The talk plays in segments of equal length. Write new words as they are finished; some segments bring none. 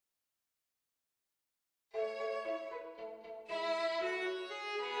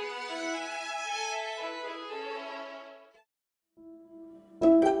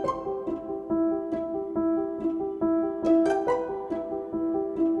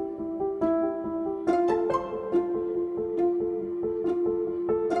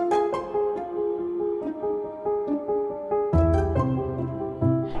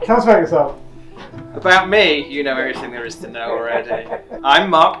Tell us about yourself. About me, you know everything there is to know already. I'm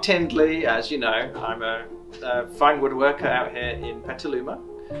Mark Tindley, as you know. I'm a fine woodworker out here in Petaluma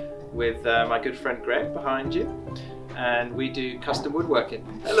with my good friend Greg behind you, and we do custom woodworking.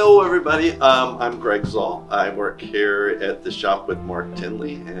 Hello everybody, I'm Greg Zall. I work here at the shop with Mark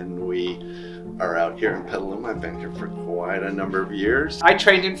Tindley, and we are out here in Petaluma. I've been here for quite a number of years. I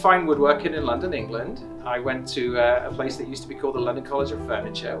trained in fine woodworking in London, England. I went to a place that used to be called the London College of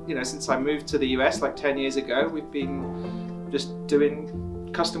Furniture. You know, since I moved to the US like 10 years ago, we've been just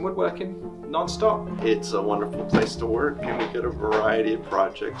doing custom woodworking non-stop. It's a wonderful place to work, and we get a variety of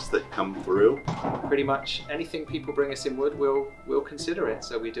projects that come through. Pretty much anything people bring us in wood, we'll consider it.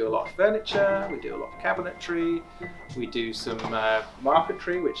 So we do a lot of furniture, we do a lot of cabinetry, we do some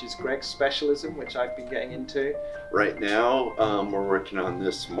marquetry, which is Greg's specialism, which I've been getting into. Right now, we're working on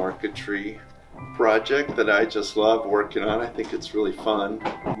this marquetry project that I just love working on. I think it's really fun.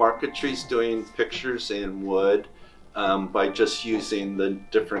 Marquetry's doing pictures in wood by just using the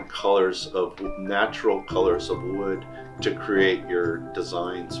different colors of natural colors of wood to create your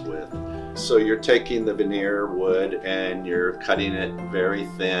designs with. So you're taking the veneer wood and you're cutting it very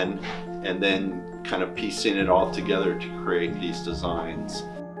thin and then kind of piecing it all together to create these designs.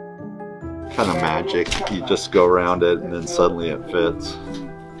 Kind of magic. You just go around it and then suddenly it fits.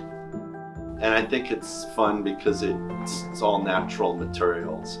 And I think it's fun because it's all natural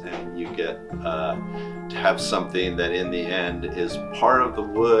materials, and you get to have something that in the end is part of the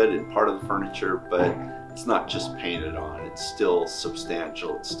wood and part of the furniture, but it's not just painted on. It's still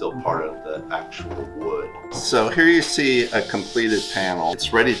substantial. It's still part of the actual wood. So here you see a completed panel.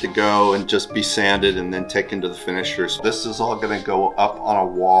 It's ready to go and just be sanded and then taken to the finishers. This is all going to go up on a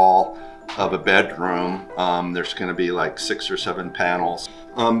wall of a bedroom. There's going to be like 6 or 7 panels.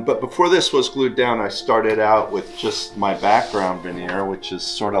 But before this was glued down, I started out with just my background veneer, which is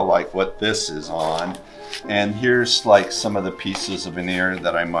sort of like what this is on. And here's like some of the pieces of veneer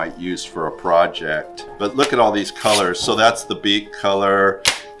that I might use for a project. But look at all these colors. So that's the beak color.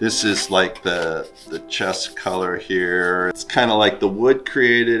 This is like the chest color here. It's kind of like the wood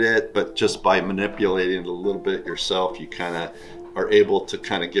created it, but just by manipulating it a little bit yourself, you kind of are able to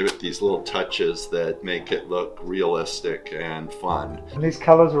kind of give it these little touches that make it look realistic and fun. And these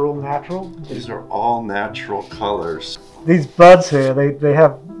colors are all natural? These are all natural colors. These buds here, they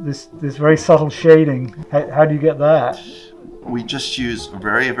have this very subtle shading. How do you get that? We just use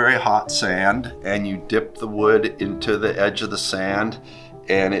very, very hot sand, and you dip the wood into the edge of the sand,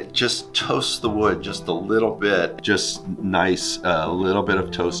 and it just toasts the wood just a little bit. Just nice, a little bit of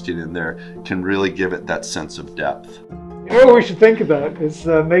toasting in there can really give it that sense of depth. You know what we should think about is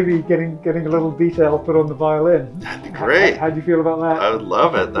maybe getting a little detail put on the violin. That'd be great. How do you feel about that? I would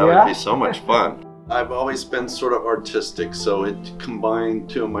love it. That would be so much fun. I've always been sort of artistic, so it combined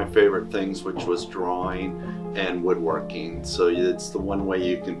 2 of my favorite things, which was drawing and woodworking. So it's the one way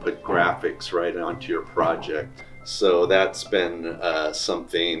you can put graphics right onto your project. So that's been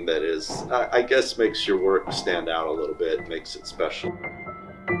something that is, I guess, makes your work stand out a little bit, makes it special.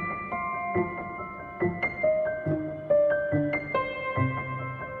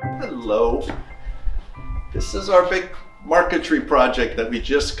 Hello. This is our big marquetry project that we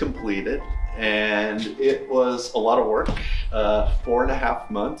just completed, and it was a lot of work, 4.5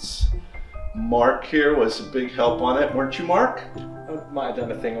 months. Mark here was a big help on it, weren't you, Mark? I might have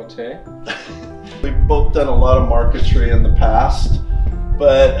done a thing or two. We've both done a lot of marquetry in the past,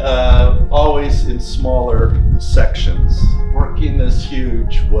 but always in smaller sections. Working this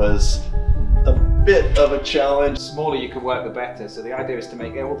huge was a bit of a challenge. The smaller you can work, the better. So the idea is to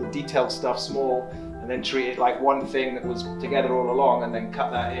make all the detailed stuff small and then treat it like one thing that was together all along, and then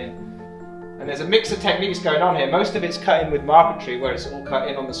cut that in. And there's a mix of techniques going on here. Most of it's cut in with marquetry, where it's all cut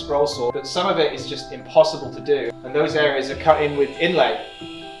in on the scroll saw, but some of it is just impossible to do. And those areas are cut in with inlay.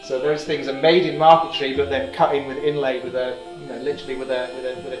 So those things are made in marquetry, but then cut in with inlay with a, literally with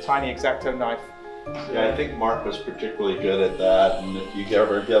a tiny X-Acto knife. Yeah, I think Mark was particularly good at that, and if you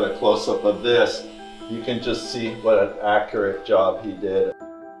ever get a close-up of this, you can just see what an accurate job he did.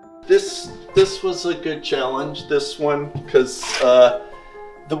 This was a good challenge, this one, because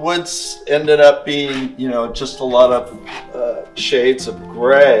the woods ended up being, just a lot of shades of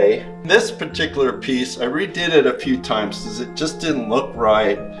gray. This particular piece, I redid it a few times because it just didn't look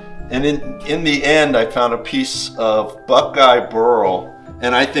right, and in the end I found a piece of buckeye burl.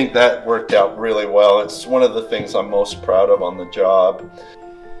 And I think that worked out really well. It's one of the things I'm most proud of on the job.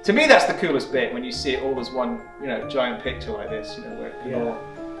 To me, that's the coolest bit, when you see it all as one, giant picture like this, where it can all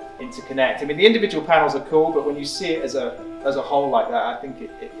interconnect. I mean, the individual panels are cool, but when you see it as a whole like that, I think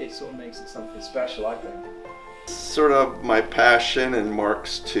it sort of makes it something special, I think. sort of my passion and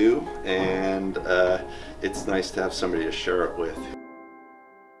Mark's too, and it's nice to have somebody to share it with.